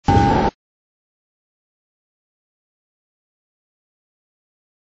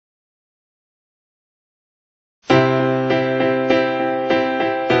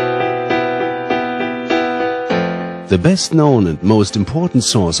The best known and most important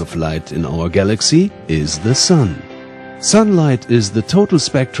source of light in our galaxy is the Sun. Sunlight is the total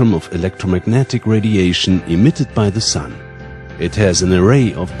spectrum of electromagnetic radiation emitted by the Sun. It has an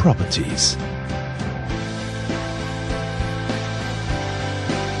array of properties.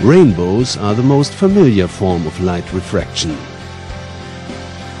 Rainbows are the most familiar form of light refraction.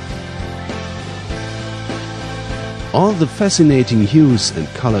 All the fascinating hues and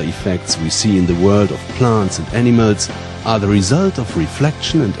color effects we see in the world of plants and animals are the result of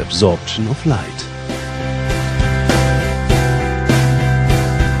reflection and absorption of light.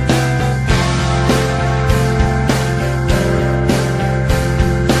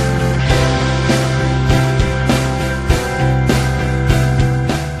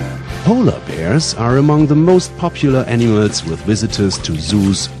 Polar bears are among the most popular animals with visitors to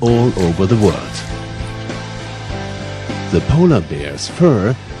zoos all over the world. The polar bear's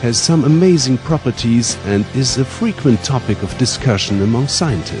fur has some amazing properties and is a frequent topic of discussion among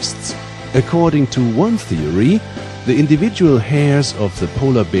scientists. According to one theory, the individual hairs of the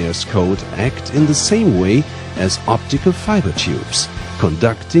polar bear's coat act in the same way as optical fiber tubes,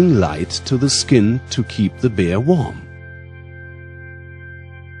 conducting light to the skin to keep the bear warm.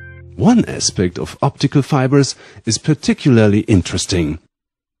 One aspect of optical fibers is particularly interesting.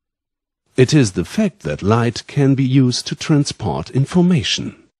 It is the fact that light can be used to transport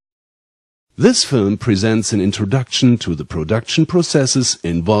information. This film presents an introduction to the production processes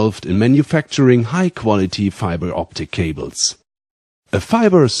involved in manufacturing high-quality fiber optic cables. A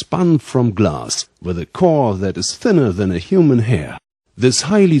fiber spun from glass with a core that is thinner than a human hair. This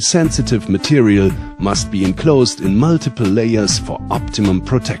highly sensitive material must be enclosed in multiple layers for optimum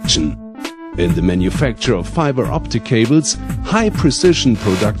protection. In the manufacture of fiber optic cables, high-precision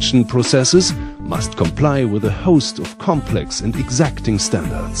production processes must comply with a host of complex and exacting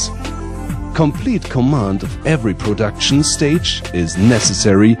standards. Complete command of every production stage is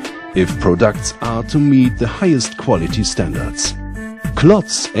necessary if products are to meet the highest quality standards.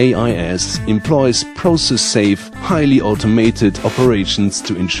 KLOTZ a.i.s. employs process-safe, highly automated operations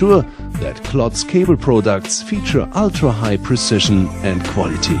to ensure that KLOTZ cable products feature ultra-high precision and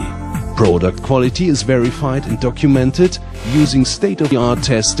quality. Product quality is verified and documented using state-of-the-art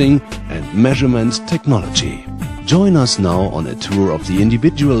testing and measurement technology. Join us now on a tour of the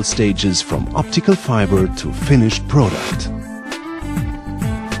individual stages from optical fiber to finished product.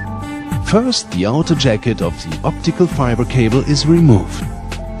 First, the outer jacket of the optical fiber cable is removed.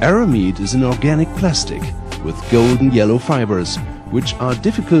 Aramid is an organic plastic with golden yellow fibers, which are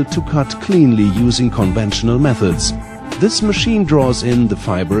difficult to cut cleanly using conventional methods. This machine draws in the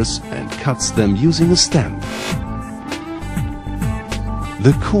fibers and cuts them using a stamp.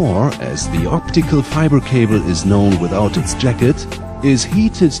 The core, as the optical fiber cable is known without its jacket, is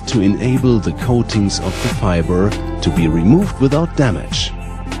heated to enable the coatings of the fiber to be removed without damage.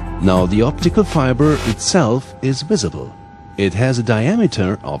 Now the optical fiber itself is visible. It has a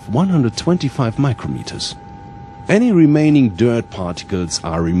diameter of 125 micrometers. Any remaining dirt particles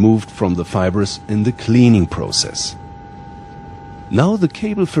are removed from the fibers in the cleaning process. Now the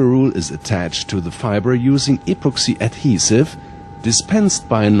cable ferrule is attached to the fiber using epoxy adhesive dispensed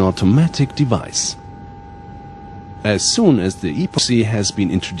by an automatic device. As soon as the epoxy has been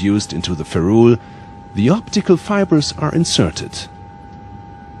introduced into the ferrule, the optical fibers are inserted.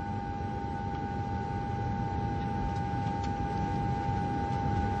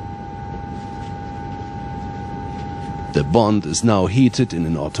 The bond is now heated in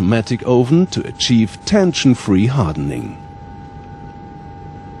an automatic oven to achieve tension-free hardening.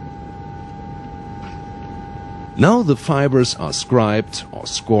 Now the fibers are scribed or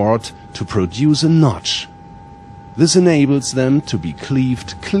scored to produce a notch. This enables them to be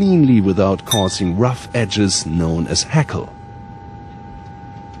cleaved cleanly without causing rough edges known as hackle.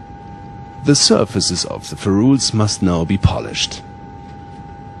 The surfaces of the ferrules must now be polished.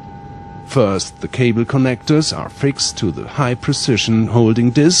 First, the cable connectors are fixed to the high-precision holding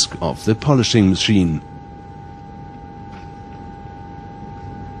disc of the polishing machine.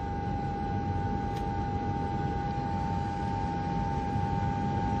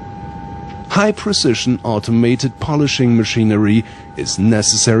 High-precision automated polishing machinery is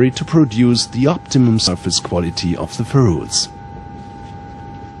necessary to produce the optimum surface quality of the ferrules.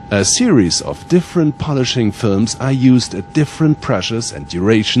 A series of different polishing films are used at different pressures and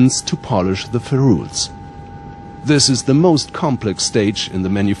durations to polish the ferrules. This is the most complex stage in the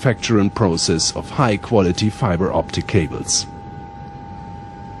manufacturing process of high-quality fiber optic cables.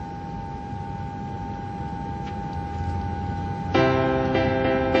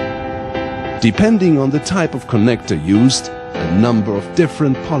 Depending on the type of connector used, a number of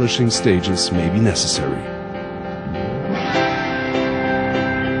different polishing stages may be necessary.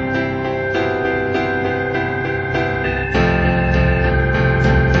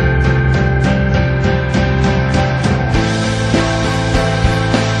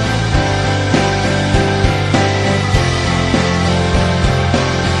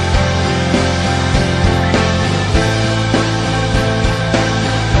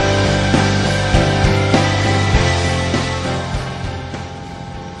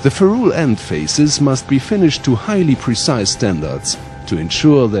 The ferrule end faces must be finished to highly precise standards to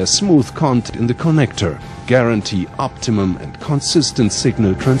ensure their smooth contact in the connector, guarantee optimum and consistent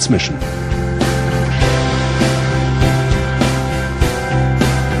signal transmission.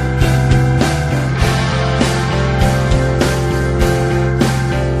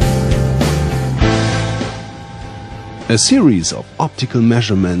 A series of optical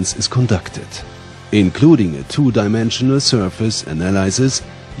measurements is conducted, including a two-dimensional surface analysis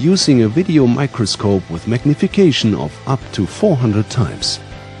using a video microscope with magnification of up to 400 times.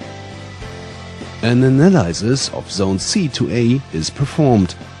 An analysis of zone C to A is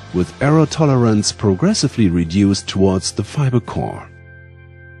performed, with error tolerance progressively reduced towards the fiber core.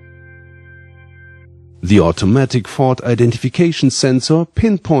 The automatic fault identification sensor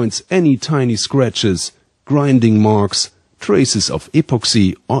pinpoints any tiny scratches, grinding marks, traces of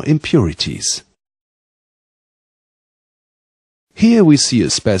epoxy or impurities. Here we see a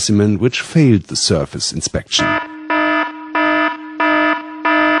specimen which failed the surface inspection.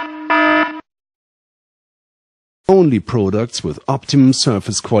 Only products with optimum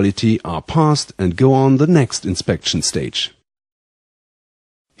surface quality are passed and go on the next inspection stage.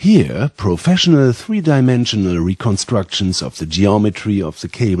 Here, professional three-dimensional reconstructions of the geometry of the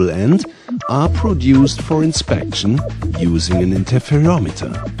cable end are produced for inspection using an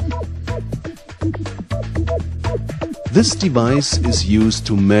interferometer. This device is used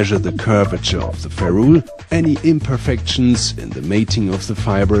to measure the curvature of the ferrule, any imperfections in the mating of the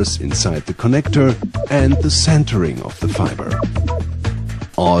fibers inside the connector, and the centering of the fiber.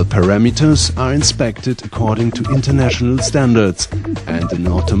 All parameters are inspected according to international standards, and an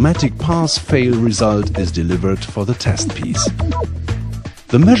automatic pass-fail result is delivered for the test piece.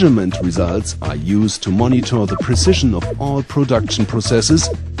 The measurement results are used to monitor the precision of all production processes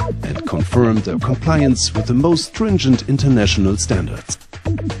and confirm their compliance with the most stringent international standards.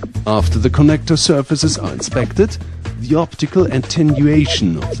 After the connector surfaces are inspected, the optical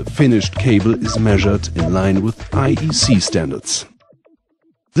attenuation of the finished cable is measured in line with IEC standards.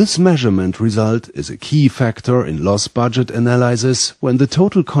 This measurement result is a key factor in loss budget analysis when the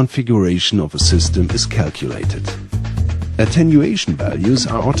total configuration of a system is calculated. Attenuation values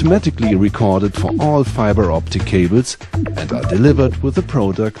are automatically recorded for all fiber optic cables and are delivered with the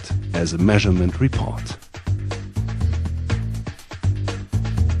product as a measurement report.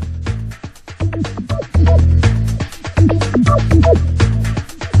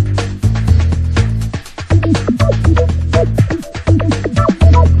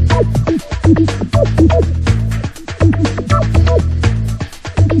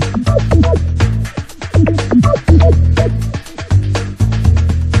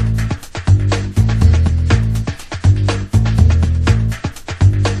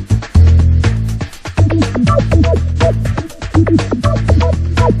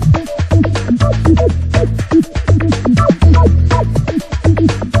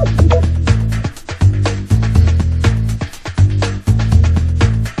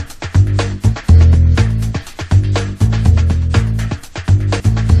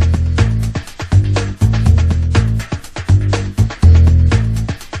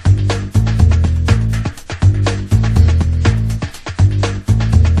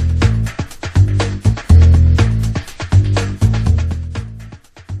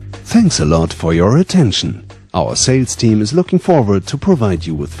 Thanks a lot for your attention. Our sales team is looking forward to provide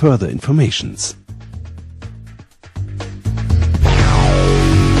you with further informations.